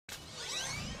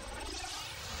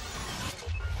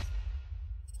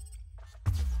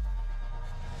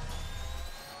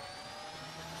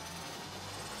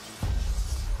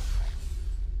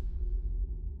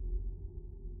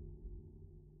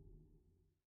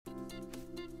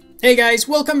Hey guys,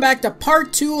 welcome back to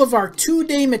part 2 of our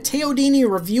 2-day Matteo Dini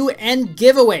review and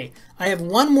giveaway. I have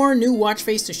one more new watch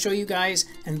face to show you guys,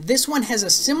 and this one has a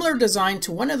similar design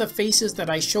to one of the faces that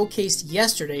I showcased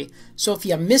yesterday. So if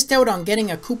you missed out on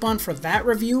getting a coupon for that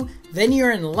review, then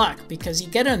you're in luck because you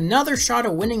get another shot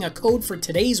of winning a code for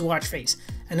today's watch face.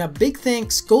 And a big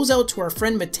thanks goes out to our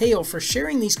friend Matteo for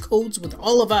sharing these codes with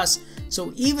all of us.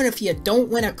 So even if you don't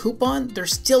win a coupon, they're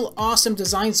still awesome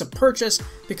designs to purchase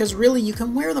because really you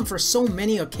can wear them for so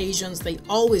many occasions. They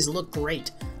always look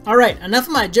great. Alright, enough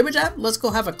of my jibber jab. Let's go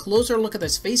have a closer look at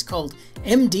this face called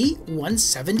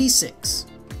MD176.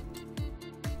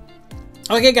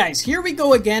 Okay guys, here we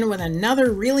go again with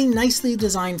another really nicely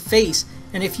designed face.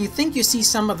 And if you think you see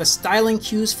some of the styling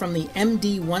cues from the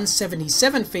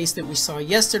MD177 face that we saw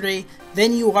yesterday,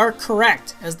 then you are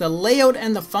correct, as the layout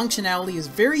and the functionality is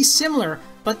very similar,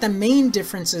 but the main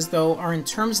differences though are in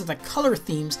terms of the color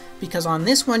themes, because on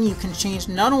this one you can change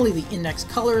not only the index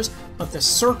colors, but the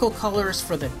circle colors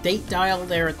for the date dial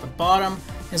there at the bottom,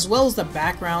 as well as the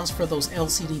backgrounds for those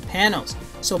LCD panels.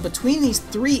 So between these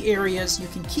three areas you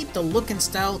can keep the look and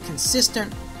style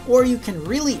consistent, or you can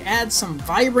really add some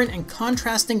vibrant and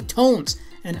contrasting tones.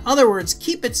 In other words,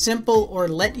 keep it simple or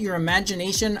let your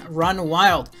imagination run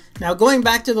wild. Now going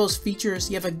back to those features,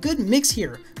 you have a good mix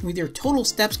here with your total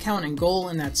steps count and goal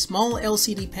in that small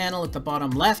LCD panel at the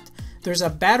bottom left. There's a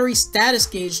battery status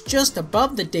gauge just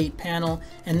above the date panel,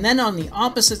 and then on the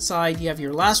opposite side you have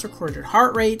your last recorded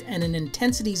heart rate and an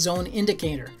intensity zone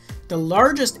indicator. The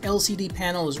largest LCD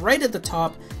panel is right at the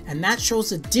top, and that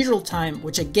shows the digital time,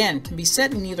 which again can be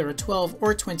set in either a 12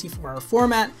 or 24-hour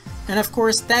format, and of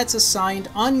course that's assigned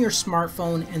on your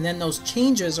smartphone, and then those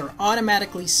changes are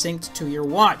automatically synced to your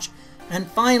watch. And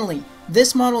finally,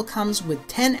 this model comes with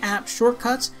 10 app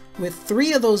shortcuts, with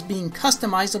 3 of those being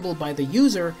customizable by the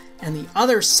user, and the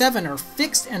other 7 are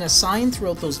fixed and assigned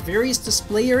throughout those various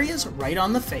display areas right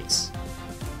on the face.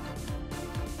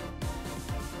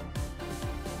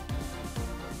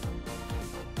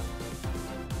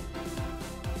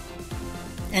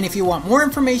 And if you want more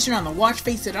information on the watch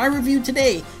face that I reviewed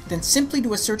today, then simply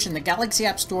do a search in the Galaxy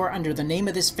App Store under the name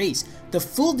of this face. The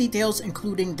full details,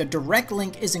 including the direct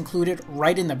link, is included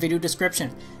right in the video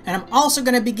description. And I'm also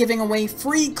going to be giving away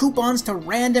free coupons to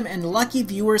random and lucky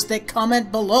viewers that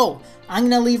comment below. I'm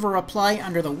going to leave a reply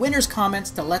under the winner's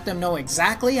comments to let them know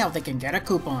exactly how they can get a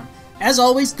coupon. As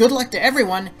always, good luck to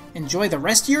everyone, enjoy the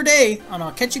rest of your day, and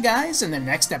I'll catch you guys in the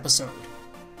next episode.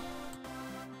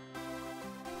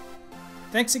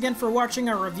 Thanks again for watching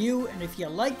our review, and if you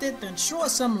liked it, then show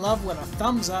us some love with a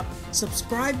thumbs up,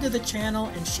 subscribe to the channel,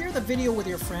 and share the video with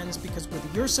your friends, because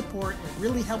with your support it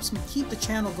really helps me keep the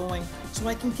channel going so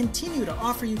I can continue to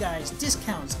offer you guys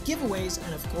discounts, giveaways,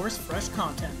 and of course fresh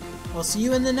content. I'll see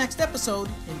you in the next episode.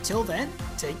 Until then,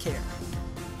 take care.